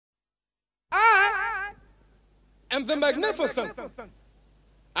am the magnificent.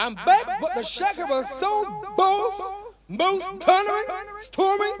 I'm back with the shaker of soul, boss, most thundering,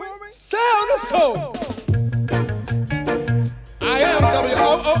 storming, sound of soul. I am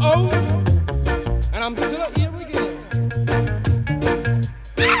W-O-O-O, and I'm still here again.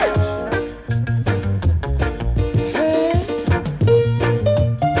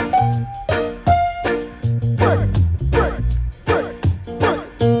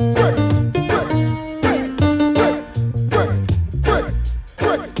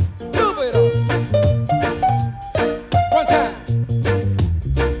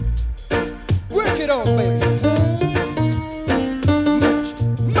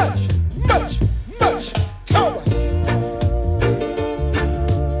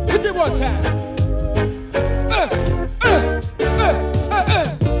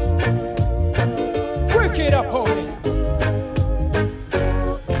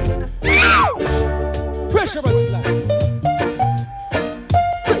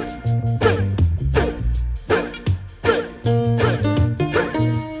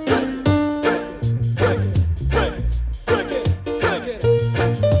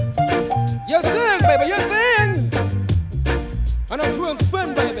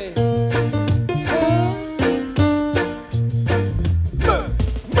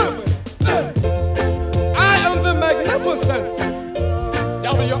 I am the magnificent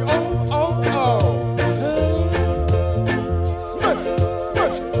W-O